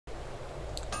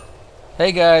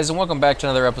Hey guys, and welcome back to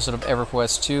another episode of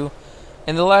EverQuest 2.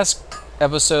 In the last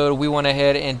episode, we went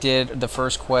ahead and did the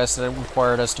first quest that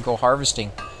required us to go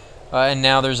harvesting. And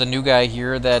now there's a new guy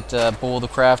here, that Bull the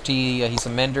Crafty. He's a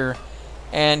mender,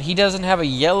 and he doesn't have a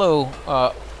yellow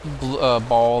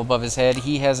ball above his head.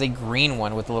 He has a green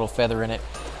one with a little feather in it.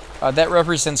 That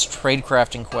represents trade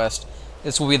crafting quest.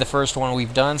 This will be the first one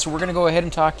we've done, so we're going to go ahead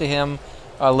and talk to him,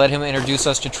 let him introduce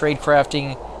us to trade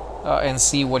crafting, and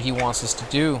see what he wants us to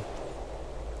do.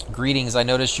 Greetings, I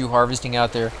noticed you harvesting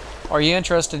out there. Are you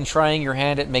interested in trying your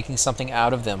hand at making something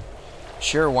out of them?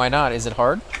 Sure, why not? Is it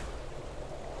hard?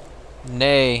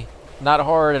 Nay, not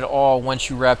hard at all once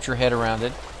you wrapped your head around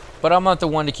it. But I'm not the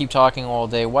one to keep talking all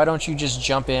day. Why don't you just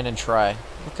jump in and try?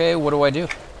 Okay, what do I do?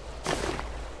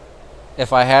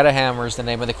 If I Had a Hammer is the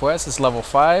name of the quest. It's level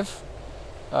 5.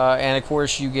 And of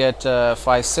course you get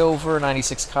 5 silver,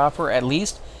 96 copper at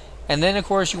least. And then, of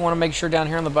course, you want to make sure down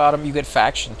here on the bottom you get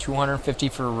faction, 250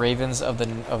 for Ravens of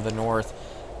the North,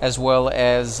 as well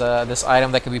as this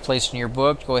item that can be placed in your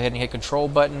book. Go ahead and hit Control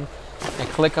button and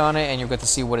click on it, and you'll get to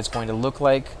see what it's going to look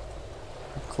like.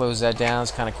 Close that down.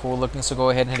 It's kind of cool looking, so go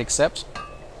ahead and hit Accept.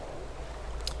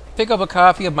 Pick up a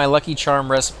copy of my Lucky Charm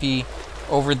recipe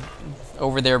over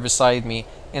there beside me.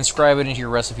 Inscribe it into your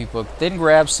recipe book. Then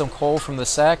grab some coal from the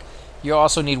sack. You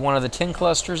also need one of the tin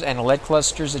clusters and lead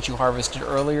clusters that you harvested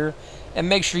earlier, and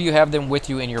make sure you have them with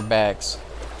you in your bags.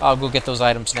 I'll go get those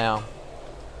items now.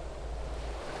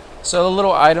 So the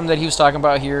little item that he was talking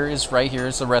about here is right here.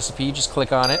 It's the recipe. Just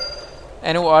click on it,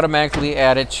 and it will automatically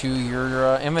add it to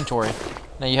your inventory.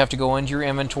 Now you have to go into your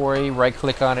inventory, right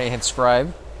click on it, and hit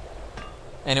scribe,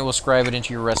 and it will scribe it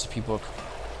into your recipe book.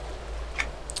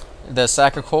 The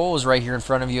sack of coal is right here in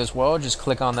front of you as well. Just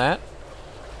click on that.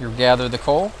 You'll gather the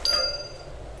coal.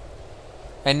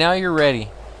 And now you're ready.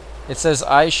 It says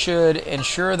I should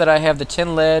ensure that I have the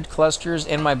tin lead clusters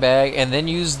in my bag, and then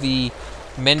use the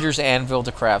mender's anvil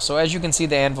to craft. So as you can see,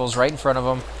 the anvil is right in front of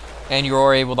them, and you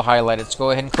are able to highlight it. So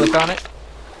go ahead and click on it.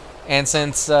 And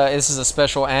since this is a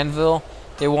special anvil,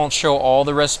 it won't show all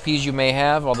the recipes you may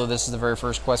have, although this is the very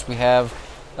first quest we have.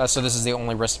 So this is the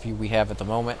only recipe we have at the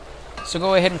moment. So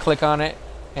go ahead and click on it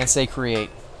and say create.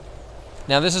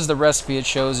 Now this is the recipe. It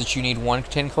shows that you need 1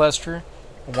 tin cluster,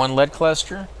 1 lead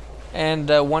cluster, and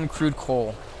 1 crude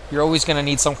coal. You're always going to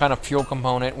need some kind of fuel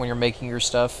component when you're making your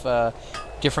stuff.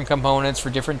 Different components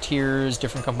for different tiers,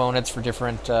 different components for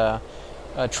different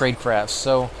trade crafts.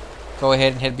 So go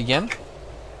ahead and hit begin.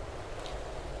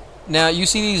 Now you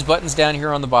see these buttons down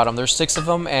here on the bottom. There's 6 of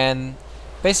them, and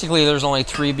basically there's only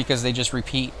 3 because they just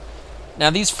repeat.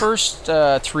 Now these first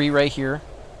 3 right here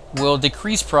will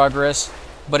decrease progress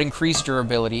but increase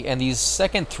durability, and these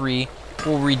second 3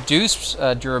 will reduce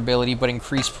durability but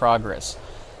increase progress.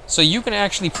 So you can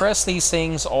actually press these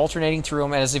things, alternating through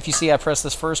them, and as if you see I press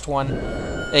this first one,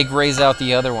 it grays out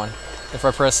the other one. If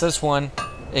I press this one,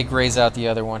 it grays out the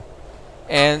other one.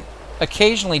 And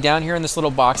occasionally down here in this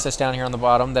little box that's down here on the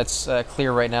bottom, that's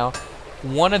clear right now,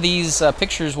 one of these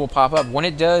pictures will pop up. When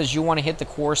it does, you want to hit the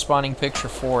corresponding picture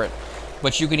for it.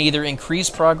 But you can either increase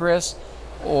progress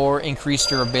or increase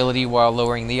durability while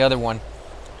lowering the other one.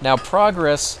 Now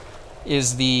progress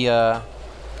is the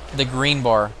green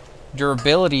bar.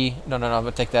 Durability, no,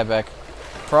 but take that back.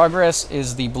 Progress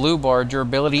is the blue bar,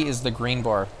 durability is the green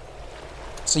bar.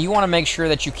 So you want to make sure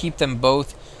that you keep them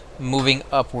both moving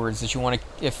upwards. That you want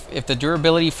to, if the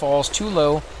durability falls too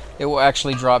low, it will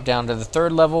actually drop down to the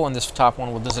 3rd level, and this top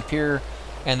one will disappear,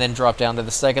 and then drop down to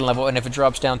the 2nd level. And if it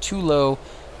drops down too low,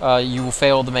 you will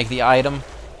fail to make the item.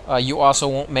 You also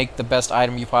won't make the best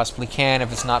item you possibly can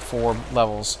if it's not 4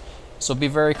 levels. So be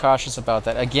very cautious about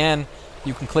that. Again,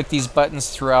 you can click these buttons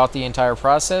throughout the entire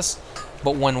process,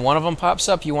 but when one of them pops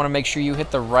up, you want to make sure you hit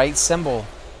the right symbol.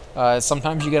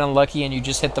 Sometimes you get unlucky and you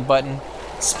just hit the button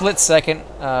split second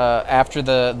after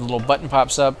the little button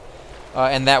pops up,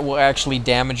 and that will actually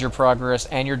damage your progress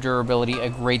and your durability a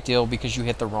great deal because you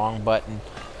hit the wrong button.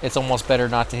 It's almost better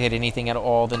not to hit anything at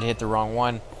all than to hit the wrong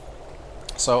one.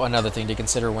 So another thing to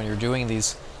consider when you're doing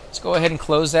these. Let's go ahead and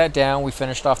close that down. We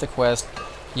finished off the quest.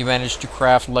 You managed to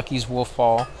craft Lucky's Wolf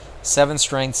Paw. 7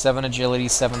 strength, 7 agility,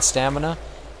 7 stamina.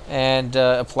 And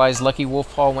applies Lucky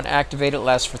Wolf Paw when activated.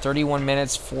 Lasts for 31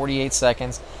 minutes, 48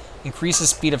 seconds. Increases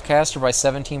speed of caster by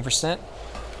 17%.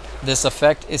 This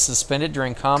effect is suspended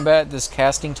during combat. This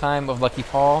casting time of Lucky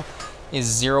Paw is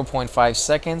 0.5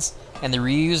 seconds. And the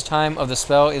reuse time of the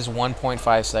spell is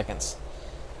 1.5 seconds.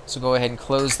 So go ahead and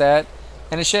close that.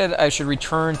 And I should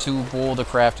return to Bull the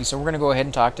Crafty. So we're going to go ahead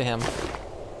and talk to him.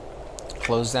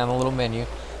 Close down the little menu.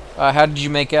 How did you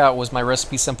make out? Was my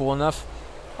recipe simple enough?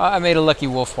 I made a Lucky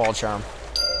Wolf Paw charm.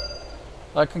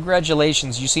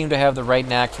 Congratulations, you seem to have the right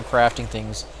knack for crafting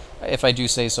things, if I do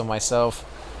say so myself.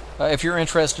 If you're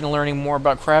interested in learning more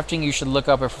about crafting, you should look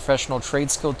up a professional trade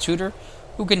skill tutor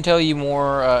who can tell you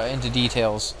more into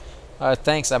details.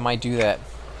 Thanks, I might do that.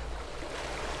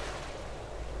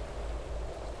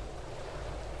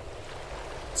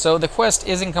 So the quest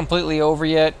isn't completely over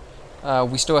yet.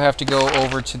 We still have to go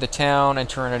over to the town and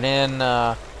turn it in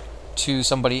to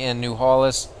somebody in New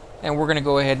Hollis, and we're going to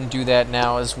go ahead and do that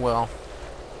now as well.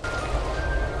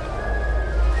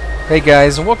 Hey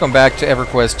guys, and welcome back to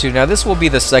EverQuest 2. Now this will be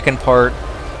the second part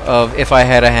of If I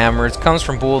Had a Hammer. It comes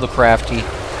from Bull the Crafty.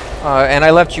 And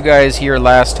I left you guys here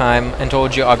last time and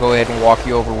told you I'll go ahead and walk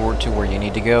you over to where you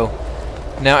need to go.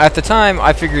 Now at the time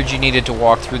I figured you needed to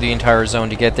walk through the entire zone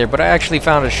to get there, but I actually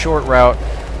found a short route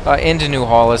into New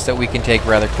Hollis that we can take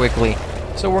rather quickly.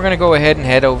 So we're going to go ahead and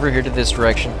head over here to this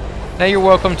direction. Now you're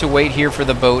welcome to wait here for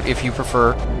the boat if you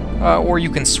prefer, or you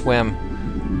can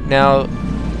swim. Now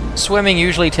swimming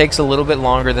usually takes a little bit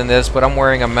longer than this, but I'm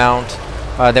wearing a mount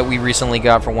that we recently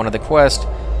got for one of the quests,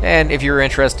 and if you're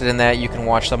interested in that, you can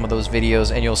watch some of those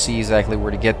videos and you'll see exactly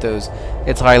where to get those.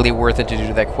 It's highly worth it to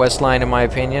do that quest line in my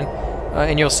opinion,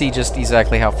 and you'll see just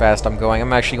exactly how fast I'm going.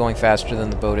 I'm actually going faster than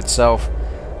the boat itself,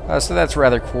 so that's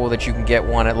rather cool that you can get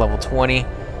one at level 20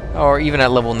 or even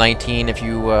at level 19 if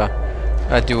you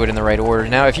do it in the right order.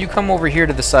 Now if you come over here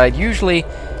to the side, usually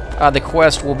the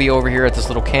quest will be over here at this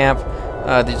little camp.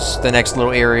 This is the next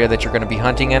little area that you're going to be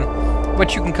hunting in,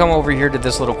 but you can come over here to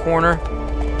this little corner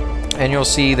and you'll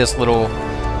see this little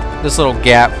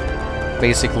gap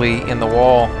basically in the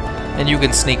wall, and you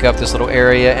can sneak up this little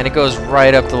area and it goes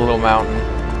right up the little mountain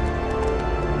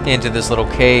into this little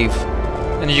cave,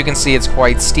 and as you can see it's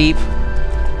quite steep.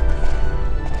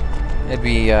 It'd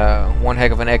be one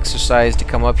heck of an exercise to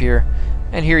come up here,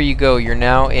 and here you go, you're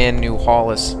now in New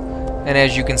Hollis, and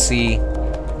as you can see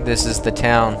this is the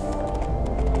town.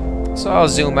 So I'll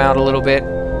zoom out a little bit,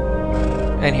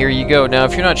 and here you go. Now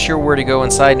if you're not sure where to go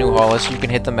inside New Hollis, you can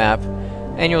hit the map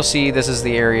and you'll see this is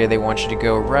the area they want you to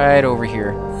go, right over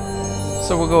here.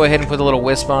 So we'll go ahead and put a little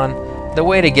wisp on. The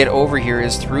way to get over here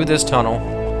is through this tunnel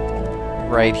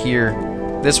right here.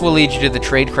 This will lead you to the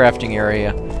trade crafting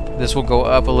area. This will go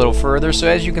up a little further, so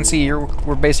as you can see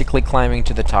we're basically climbing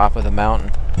to the top of the mountain.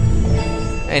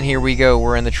 And here we go,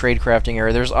 we're in the trade crafting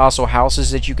area. There's also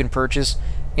houses that you can purchase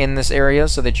in this area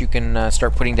so that you can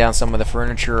start putting down some of the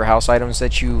furniture or house items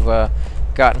that you've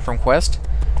gotten from quest.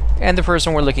 And the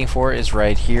person we're looking for is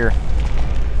right here.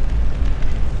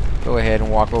 Go ahead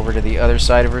and walk over to the other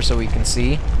side of her so we can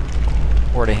see,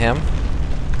 or to him.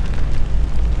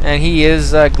 And he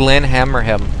is Glenn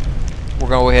Hammerhem. We're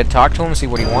going to go ahead and talk to him and see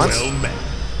what he wants.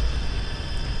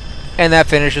 And that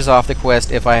finishes off the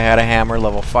quest If I Had a Hammer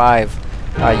level 5.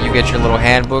 You get your little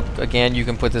handbook. Again, you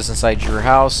can put this inside your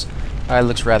house. It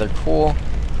looks rather cool,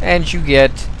 and you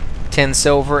get 10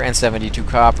 silver and 72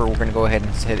 copper. We're going to go ahead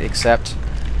and hit accept.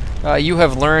 You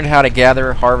have learned how to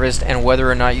gather, harvest, and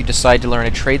whether or not you decide to learn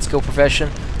a trade skill profession,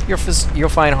 you'll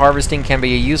find harvesting can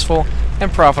be a useful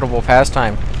and profitable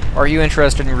pastime. Are you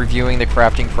interested in reviewing the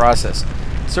crafting process?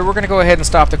 So we're going to go ahead and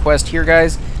stop the quest here,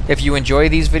 guys. If you enjoy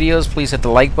these videos, please hit the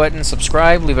like button,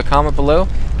 subscribe, leave a comment below,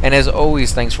 and as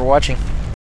always, thanks for watching.